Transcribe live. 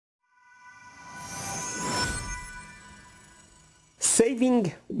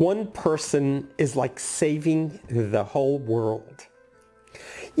Saving one person is like saving the whole world.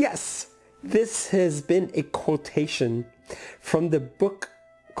 Yes, this has been a quotation from the book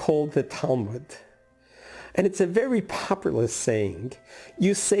called the Talmud. And it's a very popular saying.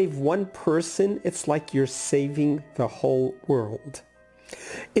 You save one person, it's like you're saving the whole world.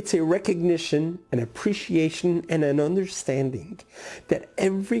 It's a recognition, an appreciation, and an understanding that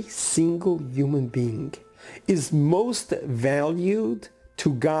every single human being is most valued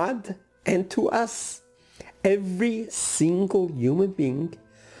to God and to us. Every single human being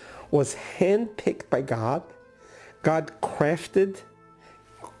was handpicked by God. God crafted,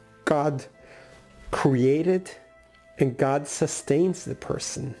 God created, and God sustains the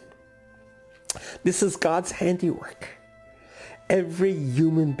person. This is God's handiwork. Every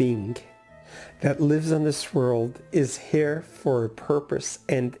human being that lives on this world is here for a purpose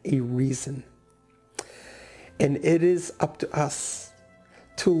and a reason. And it is up to us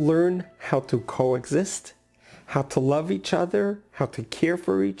to learn how to coexist, how to love each other, how to care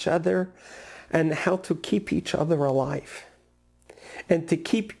for each other, and how to keep each other alive. And to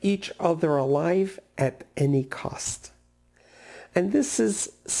keep each other alive at any cost. And this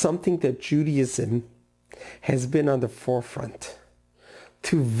is something that Judaism has been on the forefront.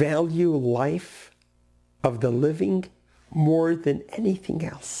 To value life of the living more than anything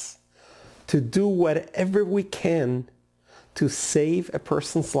else. To do whatever we can to save a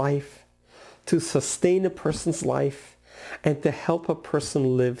person's life, to sustain a person's life, and to help a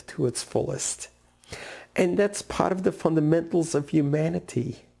person live to its fullest. And that's part of the fundamentals of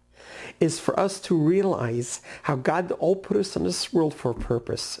humanity, is for us to realize how God all put us on this world for a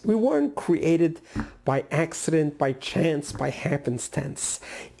purpose. We weren't created by accident, by chance, by happenstance.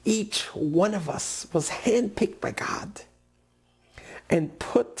 Each one of us was handpicked by God and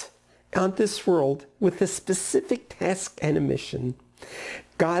put on this world with a specific task and a mission.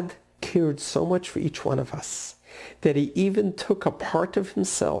 God cared so much for each one of us that he even took a part of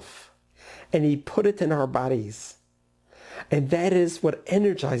himself and he put it in our bodies. And that is what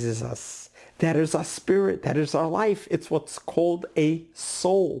energizes us. That is our spirit. That is our life. It's what's called a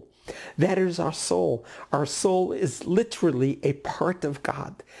soul. That is our soul. Our soul is literally a part of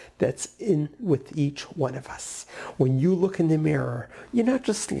God that's in with each one of us. When you look in the mirror, you're not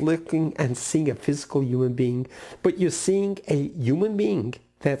just looking and seeing a physical human being, but you're seeing a human being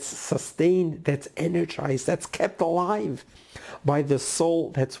that's sustained, that's energized, that's kept alive by the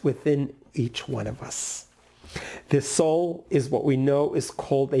soul that's within each one of us. The soul is what we know is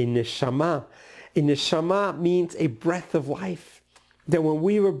called a neshama. A neshama means a breath of life. That when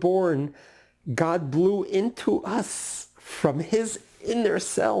we were born, God blew into us from his inner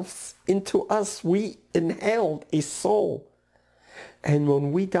selves, into us. We inhaled a soul. And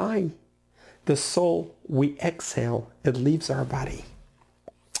when we die, the soul we exhale, it leaves our body.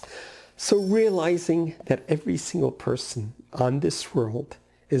 So realizing that every single person on this world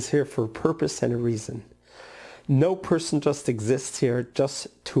is here for a purpose and a reason. No person just exists here just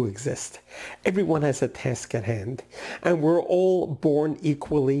to exist. Everyone has a task at hand. And we're all born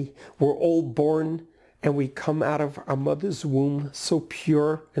equally. We're all born and we come out of our mother's womb so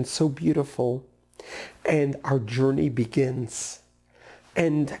pure and so beautiful. And our journey begins.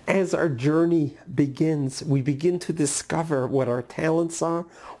 And as our journey begins, we begin to discover what our talents are,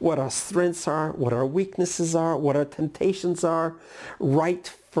 what our strengths are, what our weaknesses are, what our temptations are, right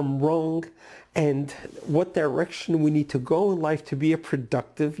from wrong, and what direction we need to go in life to be a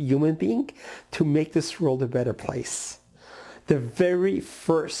productive human being, to make this world a better place. The very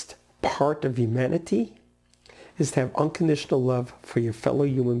first part of humanity is to have unconditional love for your fellow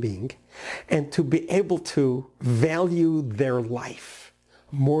human being and to be able to value their life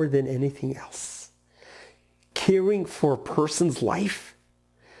more than anything else. Caring for a person's life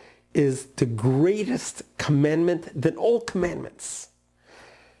is the greatest commandment than all commandments.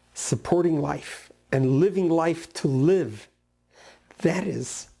 Supporting life and living life to live. That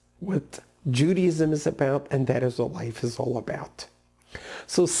is what Judaism is about, and that is what life is all about.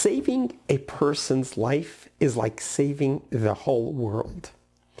 So saving a person's life is like saving the whole world.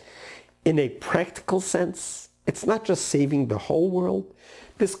 In a practical sense, it's not just saving the whole world.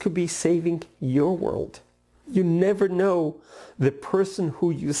 This could be saving your world. You never know the person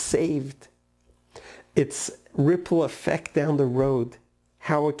who you saved. Its ripple effect down the road,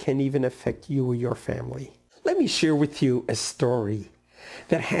 how it can even affect you or your family. Let me share with you a story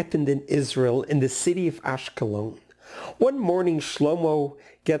that happened in Israel in the city of Ashkelon. One morning, Shlomo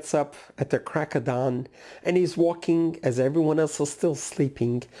gets up at the crack of dawn and he's walking as everyone else is still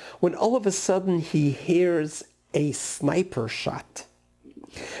sleeping when all of a sudden he hears a sniper shot.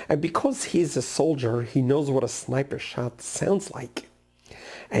 And because he's a soldier, he knows what a sniper shot sounds like.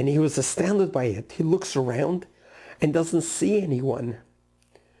 And he was astounded by it. He looks around and doesn't see anyone.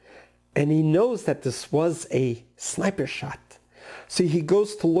 And he knows that this was a sniper shot. So he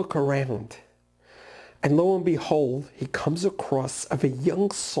goes to look around. And lo and behold, he comes across of a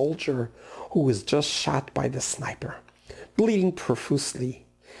young soldier who was just shot by the sniper, bleeding profusely.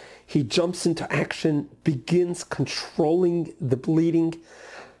 He jumps into action, begins controlling the bleeding,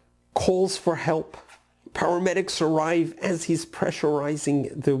 calls for help. Paramedics arrive as he's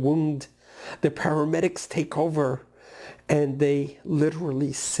pressurizing the wound. The paramedics take over and they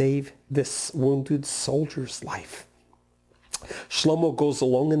literally save this wounded soldier's life. Shlomo goes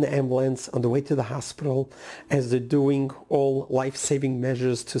along in the ambulance on the way to the hospital as they're doing all life-saving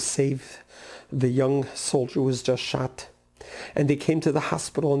measures to save the young soldier who was just shot. And they came to the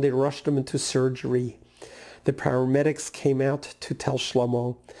hospital and they rushed him into surgery. The paramedics came out to tell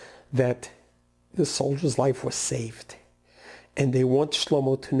Shlomo that the soldier's life was saved. And they want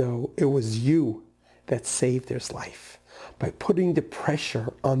Shlomo to know it was you that saved his life. By putting the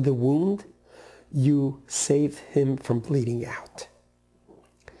pressure on the wound, you saved him from bleeding out.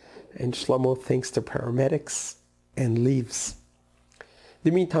 And Shlomo thanks the paramedics and leaves. In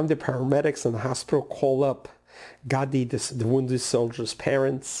the meantime, the paramedics in the hospital call up Gadi, the wounded soldier's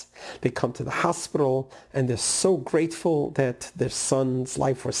parents. They come to the hospital and they're so grateful that their son's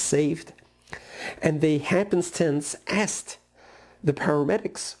life was saved. And they happenstance asked the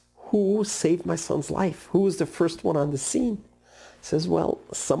paramedics, who saved my son's life? Who was the first one on the scene? He says, well,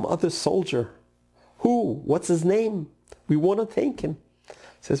 some other soldier. Who? What's his name? We want to thank him. He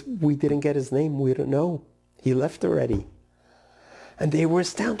says, we didn't get his name. We don't know. He left already. And they were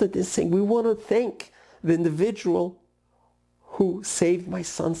astounded and saying, we want to thank the individual who saved my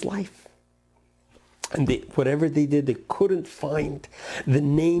son's life. And whatever they did, they couldn't find the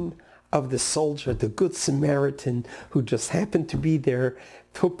name of the soldier, the Good Samaritan, who just happened to be there,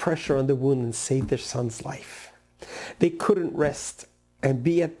 put pressure on the wound and saved their son's life. They couldn't rest and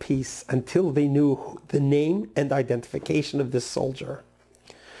be at peace until they knew the name and identification of this soldier.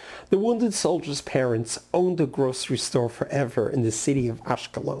 The wounded soldier's parents owned a grocery store forever in the city of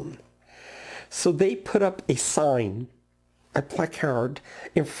Ashkelon. So they put up a sign, a placard,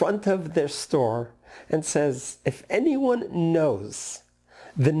 in front of their store and says, if anyone knows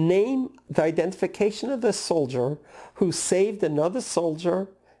the name, the identification of the soldier who saved another soldier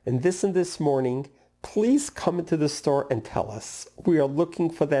in this morning, please come into the store and tell us. We are looking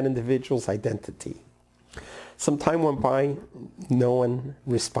for that individual's identity. Some time went by, no one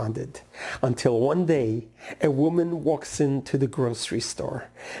responded, until one day a woman walks into the grocery store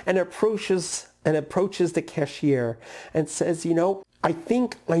and approaches the cashier and says, I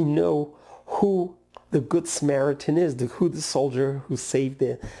think I know who the Good Samaritan is, who the soldier who saved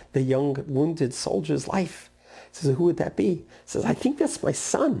the young wounded soldier's life. He says, who would that be? He says, I think that's my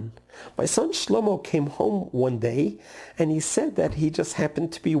son. My son Shlomo came home one day and he said that he just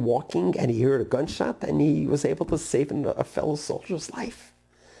happened to be walking and he heard a gunshot and he was able to save a fellow soldier's life.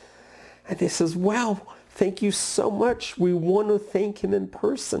 And they says, wow, thank you so much. We want to thank him in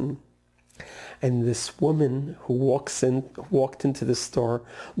person. And this woman who walked into the store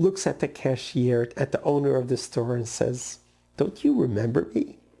looks at the cashier, at the owner of the store and says, don't you remember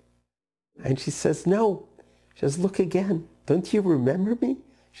me? And she says, no. She says, look again. Don't you remember me?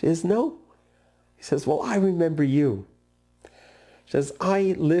 She says, no. He says, well, I remember you. She says,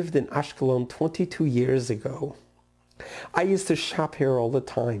 I lived in Ashkelon 22 years ago. I used to shop here all the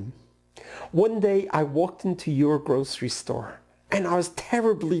time. One day I walked into your grocery store and I was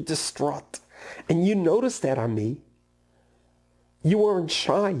terribly distraught. And you noticed that on me. You weren't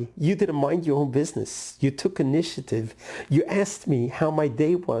shy. You didn't mind your own business. You took initiative. You asked me how my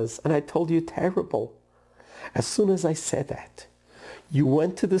day was, and I told you terrible. As soon as I said that, you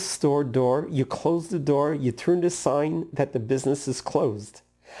went to the store door, you closed the door, you turned a sign that the business is closed.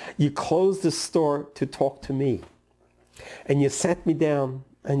 You closed the store to talk to me. And you sat me down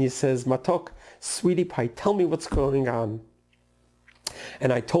and you says, Matok, sweetie pie, tell me what's going on.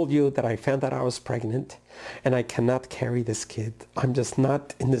 And I told you that I found out I was pregnant and I cannot carry this kid. I'm just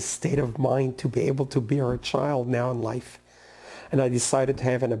not in the state of mind to be able to bear a child now in life. And I decided to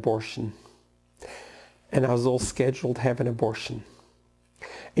have an abortion. And I was all scheduled to have an abortion.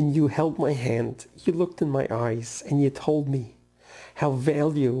 And you held my hand, you looked in my eyes, and you told me how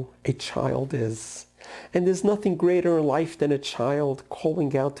value a child is. And there's nothing greater in life than a child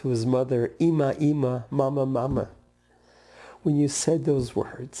calling out to his mother, Ima, Ima, Mama, Mama. When you said those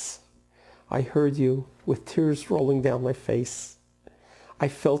words, I heard you with tears rolling down my face. I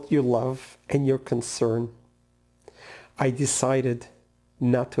felt your love and your concern. I decided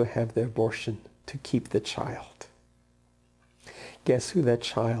not to have the abortion, to keep the child. Guess who that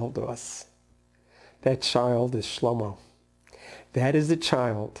child was? That child is Shlomo. That is the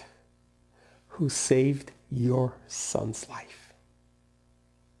child who saved your son's life.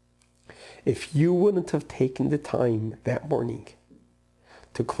 If you wouldn't have taken the time that morning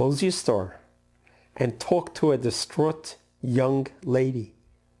to close your store and talk to a distraught young lady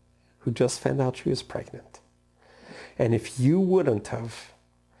who just found out she was pregnant, and if you wouldn't have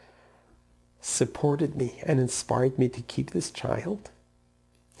supported me and inspired me to keep this child,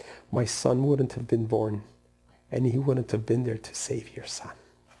 my son wouldn't have been born, and he wouldn't have been there to save your son.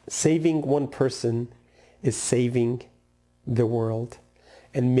 Saving one person is saving the world,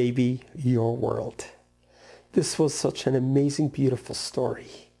 and maybe your world. This was such an amazing, beautiful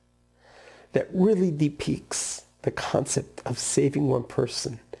story that really depicts the concept of saving one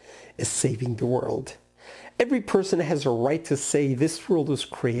person is saving the world. Every person has a right to say, this world was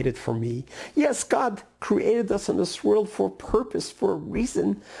created for me. Yes, God created us in this world for a purpose, for a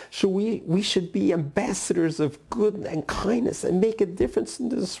reason. So we should be ambassadors of good and kindness and make a difference in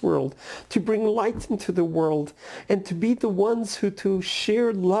this world, to bring light into the world, and to be the ones who to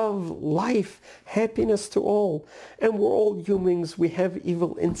share love, life, happiness to all. And we're all humans. We have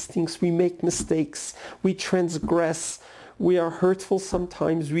evil instincts. We make mistakes. We transgress. We are hurtful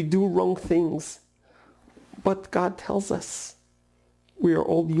sometimes. We do wrong things. But God tells us we are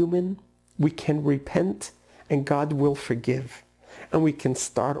all human. We can repent and God will forgive. And we can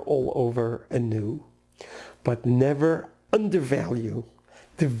start all over anew. But never undervalue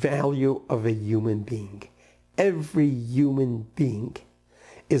the value of a human being. Every human being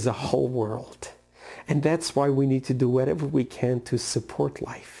is a whole world. And that's why we need to do whatever we can to support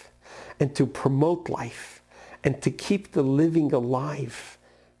life and to promote life and to keep the living alive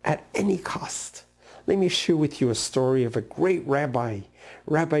at any cost. Let me share with you a story of a great rabbi,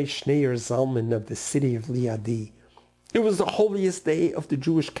 Rabbi Schneur Zalman of the city of Liadi. It was the holiest day of the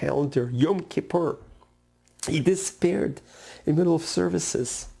Jewish calendar, Yom Kippur. He disappeared in the middle of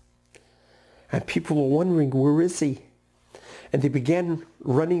services. And people were wondering, where is he? And they began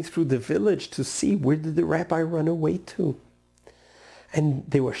running through the village to see where did the rabbi run away to. And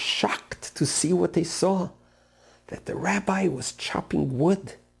they were shocked to see what they saw, that the rabbi was chopping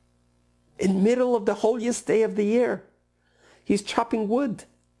wood. In the middle of the holiest day of the year, he's chopping wood.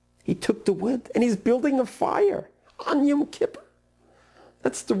 He took the wood and he's building a fire on Yom Kippur.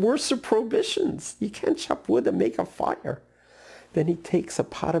 That's the worst of prohibitions. You can't chop wood and make a fire. Then he takes a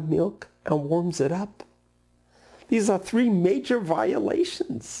pot of milk and warms it up. These are 3 major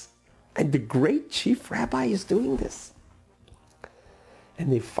violations. And the great chief rabbi is doing this.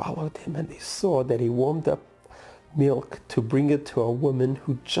 And they followed him and they saw that he warmed up milk to bring it to a woman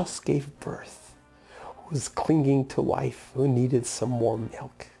who just gave birth, who was clinging to life, who needed some more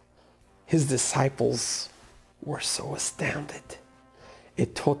milk. His disciples were so astounded.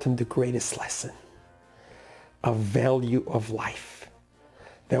 It taught them the greatest lesson of value of life,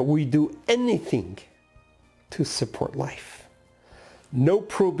 that we do anything to support life. No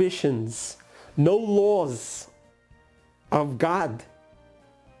prohibitions, no laws of God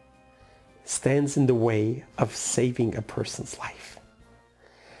stands in the way of saving a person's life.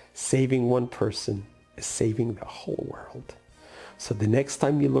 Saving one person is saving the whole world. So the next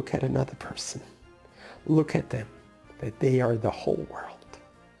time you look at another person, look at them, that they are the whole world.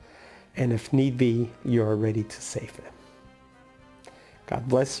 And if need be, you are ready to save them. God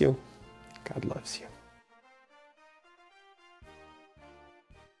bless you. God loves you.